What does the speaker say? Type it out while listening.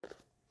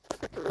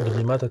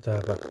גלימת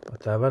התאווה.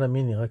 התאווה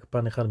למין היא רק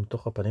פן אחד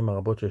מתוך הפנים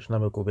הרבות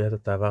שישנם בקוביית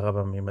התאווה הרב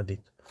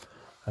המימדית.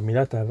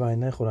 המילה תאווה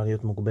אינה יכולה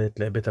להיות מוגבלת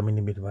להיבט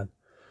המיני בלבד,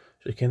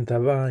 שכן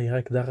תאווה היא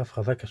רק דחף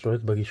חזק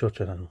השולט בגישות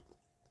שלנו.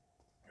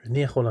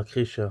 איני יכול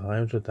להכחיש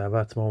שהרעיון של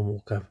תאווה עצמו הוא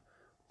מורכב,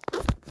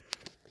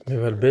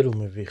 מבלבל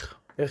ומביך.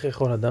 איך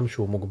יכול אדם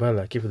שהוא מוגבל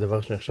להקיף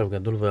דבר שנחשב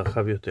גדול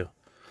ורחב יותר?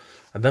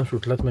 אדם שהוא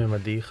תלת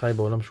מימדי חי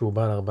בעולם שהוא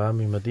בעל 4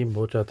 מימדים,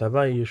 בעוד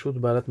שהתאווה היא ישות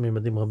בעלת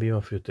מימדים רבים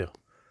אף יותר.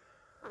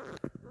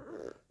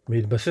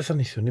 בהתבסס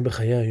הניסיוני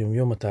בחיי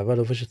היומיום, התאווה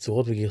לובשת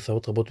צורות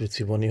וגרסאות רבות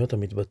וצבעוניות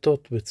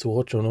המתבטאות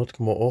בצורות שונות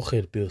כמו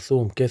אוכל,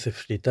 פרסום, כסף,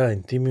 שליטה,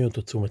 אינטימיות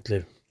או תשומת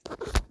לב.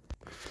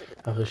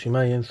 הרשימה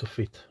היא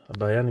אינסופית.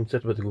 הבעיה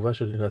נמצאת בתגובה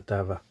שלי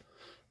לתאווה.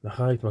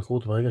 לאחר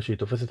ההתמכרות, ברגע שהיא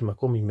תופסת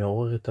מקום, היא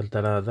מעוררת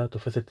טלטלה עזה,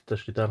 תופסת את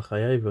השליטה על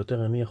חיי,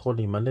 ויותר איני יכול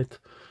להימלט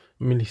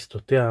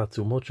מליסטותיה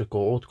העצומות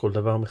שקוראות כל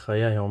דבר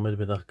מחיי העומד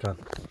בדרכן.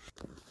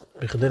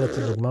 בכדי לתת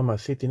דוגמה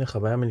מעשית, הנה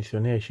חוויה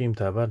מניסיוני האישי עם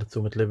תאווה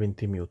לתשומת לב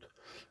ואינטימיות.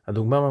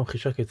 הדוגמה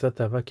ממחישה כיצד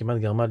תאווה כמעט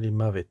גרמה לי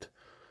מוות,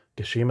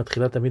 כשהיא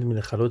מתחילה תמיד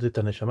מלחלות את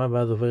הנשמה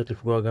ואז עוברת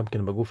לפגוע גם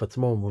כן בגוף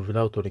עצמו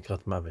ומובילה אותו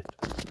לקראת מוות.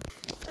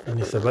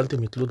 אני סבלתי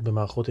מתלות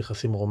במערכות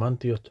יחסים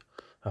רומנטיות.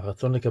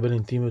 הרצון לקבל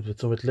אינטימיות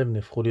ותשומת לב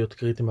נהפכו להיות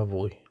קריטיים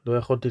עבורי. לא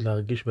יכולתי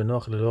להרגיש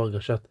בנוח ללא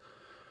הרגשת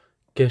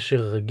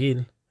קשר רגיל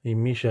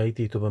עם מי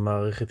שהייתי איתו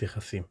במערכת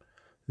יחסים.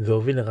 זה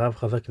הוביל לרעב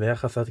חזק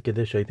ליחס עד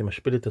כדי שהייתי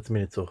משפיל את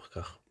עצמי לצורך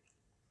כך.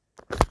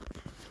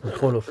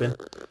 בכל אופן,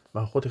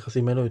 מערכות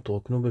יחסים אלו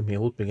התרוקנו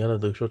במהירות בגלל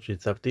הדרישות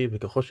שהצבתי,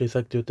 וככל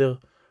שהשגתי יותר,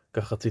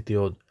 כך רציתי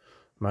עוד.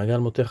 מעגל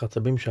מותח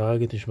עצבים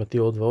שהרג את נשמתי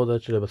עוד ועוד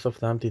עד שלבסוף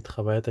טעמתי את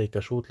חוויית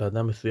ההיקשרות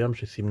לאדם מסוים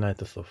שסימנה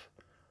את הסוף.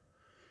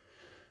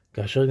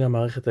 כאשר גם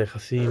מערכת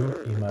היחסים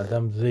עם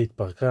האדם זה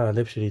התפרקה,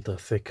 הלב שלי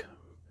התרסק,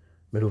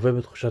 מלווה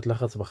בתחושת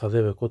לחץ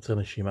בחזה וקוצר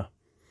נשימה.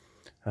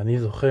 אני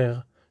זוכר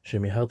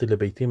שמיהרתי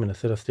לביתי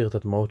מנסה להסתיר את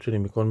הדמעות שלי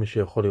מכל מי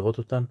שיכול לראות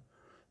אותן,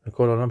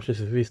 וכל העולם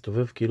שסביבי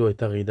הסתובב כאילו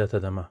הייתה רעידת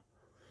אדמה.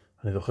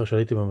 אני זוכר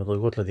שעליתי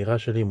במדרגות לדירה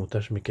שלי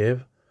מוטש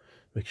מכאב,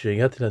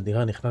 וכשהגעתי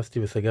לדירה נכנסתי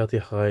וסגרתי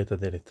אחריי את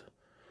הדלת.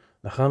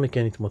 לאחר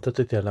מכן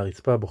התמוטטתי על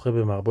הרצפה בוכה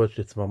במערבולת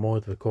של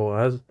צמרמורת וקור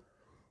עז,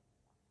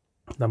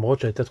 למרות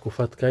שהייתה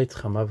תקופת קיץ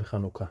חמה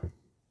וחנוכה.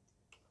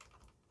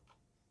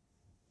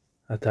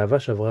 התאווה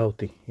שברה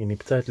אותי, היא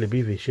ניפצה את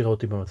ליבי והשאירה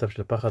אותי במצב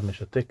של פחד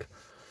משתק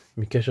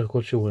מקשר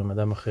כלשהו עם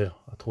אדם אחר.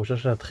 התחושה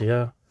של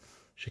התחייה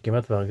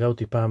שכמעט והרגה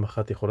אותי פעם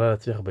אחת יכולה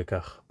להצליח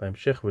בכך,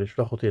 בהמשך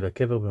ולשלוח אותי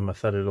לקבר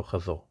במסע ללא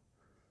חזור.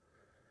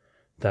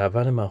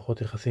 תאווה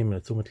למערכות יחסים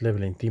לתשומת לב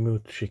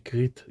לאינטימיות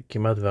שקרית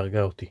כמעט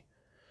והרגה אותי.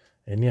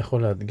 איני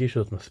יכול להדגיש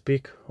זאת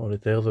מספיק או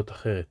לתאר זאת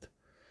אחרת.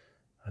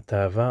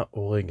 התאווה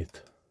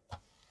הורגת.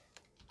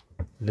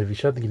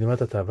 לבישת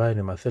גלימת התאווה היא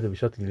למעשה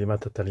לבישת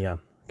גלימת התליין.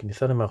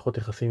 כניסה למערכות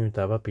יחסים עם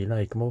תאווה פעילה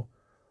היא כמו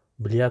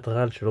בליית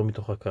רעל שלא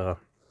מתוך הכרה.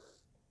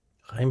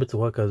 חיים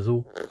בצורה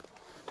כזו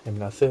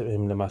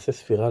הם למעשה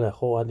ספירה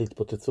לאחור עד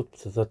להתפוצצות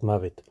פצצת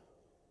מוות,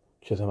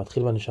 כשזה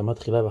מתחיל בנשמה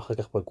תחילה ואחר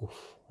כך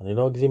בגוף. אני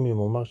לא אגזים אם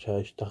אומר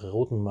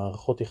שההשתחררות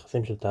ממערכות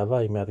יחסים של תאווה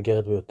היא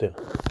מאתגרת ביותר.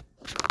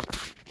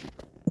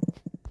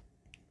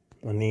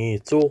 אני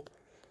יצור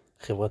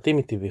חברתי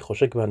מטבעי,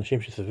 חושק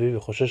באנשים שסביבי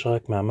וחושש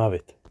רק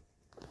מהמוות.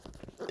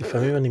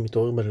 לפעמים אני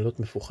מתעורר בלילות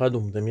מפוחד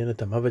ומדמיין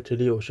את המוות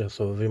שלי או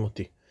שהסובבים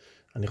אותי.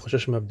 אני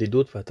חושש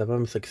מהבדידות והתאווה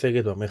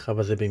משגשגת במרחב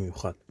הזה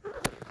במיוחד.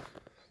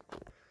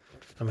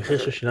 המחיר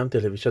ששילמתי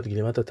על לבישת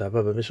גלימת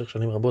התאווה במשך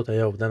שנים רבות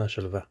היה אובדן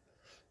השלווה.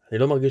 אני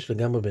לא מרגיש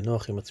לגמרי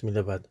בנוח עם עצמי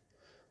לבד.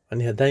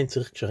 אני עדיין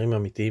צריך קשרים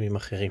אמיתיים עם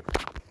אחרים.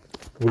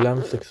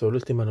 אולם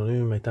סקסואליסטים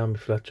אנונימיים הייתה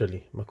המפלט שלי,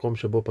 מקום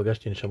שבו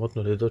פגשתי נשמות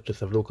נולדות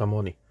שסבלו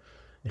כמוני.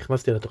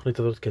 נכנסתי לתוכנית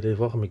הזאת כדי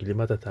לברוח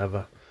מגלימת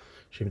התאווה,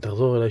 שאם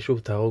תחזור אליי שוב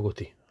תהרוג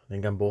אותי. אני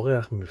גם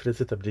בורח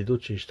ממפלצת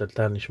הבדידות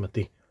שהשתלטה על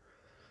נשמתי.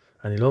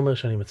 אני לא אומר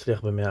שאני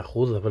מצליח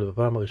ב100%, אבל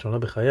בפעם הראשונה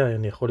בחיי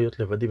אני יכול להיות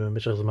לבדי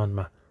במשך זמן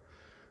מה.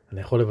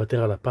 אני יכול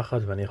לוותר על הפחד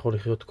ואני יכול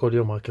לחיות כל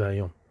יום רק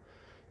להיום.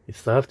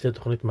 הצטרפתי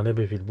לתוכנית מלא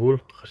בבלבול,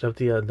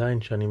 חשבתי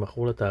עדיין שאני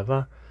מכור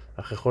לתאווה,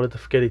 אך יכול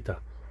לתפקד איתה.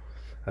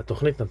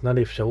 התוכנית נתנה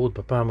לי אפשרות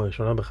בפעם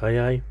הראשונה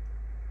בחיי,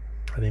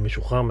 אני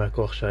משוחרר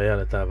מהכוח שהיה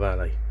לתאווה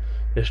עליי.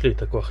 יש לי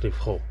את הכוח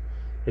לבחור,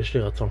 יש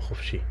לי רצון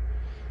חופשי.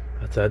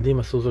 הצעדים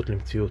עשו זאת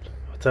למציאות.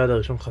 הצעד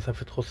הראשון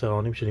חשף את חוסר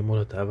האונים שלי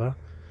מול התאווה,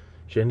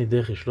 שאין לי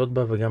דרך לשלוט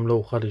בה וגם לא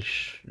אוכל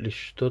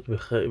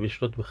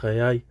לשלוט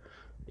בחיי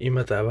עם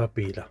התאווה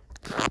פעילה.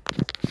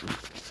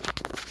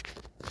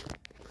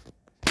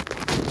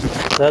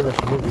 הצעד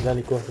השני גילה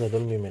לי כוח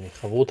גדול ממני,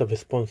 חברותה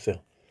וספונסר.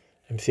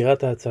 הם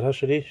סירת ההצלה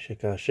שלי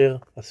שכאשר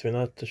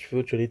הספינת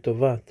השפיות שלי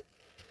טובעת,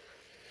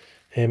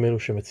 הם אלו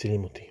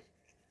שמצילים אותי.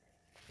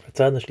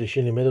 הצעד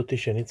השלישי לימד אותי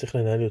שאני צריך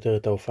לנהל יותר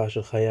את ההופעה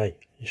של חיי.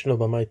 יש לו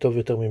במאי טוב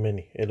יותר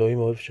ממני. אלוהים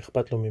אוהב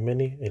שאכפת לו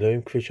ממני,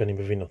 אלוהים כפי שאני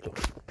מבין אותו.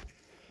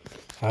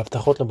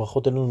 ההבטחות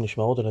לברכות אלו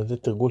נשמרות על ידי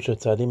תרגול של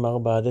צעדים 4-10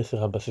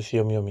 על בסיס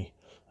יומיומי.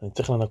 אני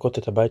צריך לנקות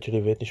את הבית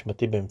שלי ואת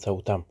נשמתי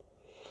באמצעותם.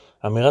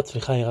 אמירת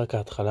סליחה היא רק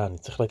ההתחלה. אני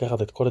צריך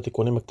לקחת את כל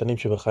התיקונים הקטנים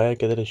שבחיי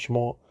כדי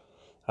לשמור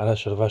על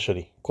השלווה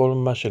שלי. כל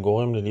מה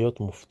שגורם לי להיות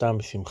מופתע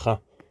משמחה.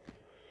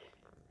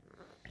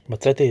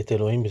 מצאתי את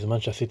אלוהים בזמן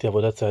שעשיתי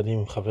עבודת צעדים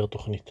עם חבר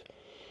תוכנית.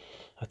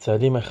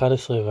 הצעדים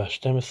ה-11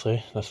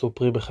 וה-12 נשאו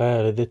פרי בחיי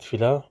על ידי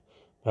תפילה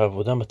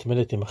ועבודה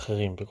מתמדת עם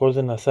אחרים, וכל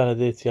זה נעשה על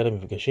ידי יציאה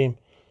למפגשים,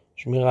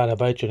 שמירה על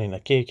הבית שלי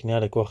נקי, כניעה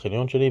לכוח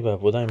עליון שלי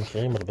ועבודה עם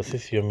אחרים על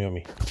בסיס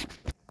יומיומי.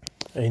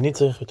 איני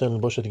צריך יותר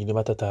ללבוש את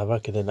גלימת התאווה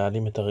כדי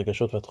להעלים את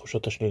הרגשות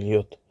והתחושות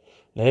השליליות.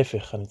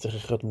 להפך, אני צריך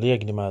לחיות בלי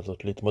הגלימה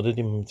הזאת, להתמודד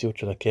עם המציאות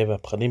של הכאב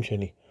והפחדים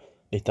שלי.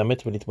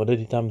 להתאמץ ולהתמודד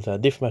איתם זה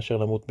עדיף מאשר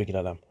למות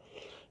בגללם.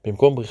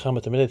 במקום בריחה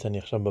מתמדת אני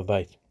עכשיו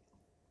בבית.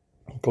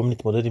 במקום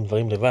להתמודד עם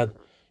דברים לבד,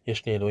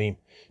 יש לי אלוהים.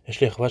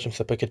 יש לי אחווה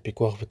שמספקת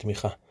פיקוח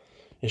ותמיכה.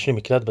 יש לי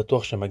מקלט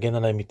בטוח שמגן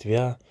עליי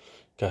מתביעה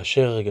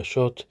כאשר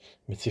הרגשות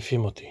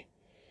מציפים אותי.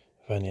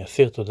 ואני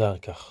אסיר תודה על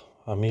כך.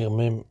 עמיר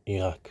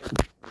עיראק.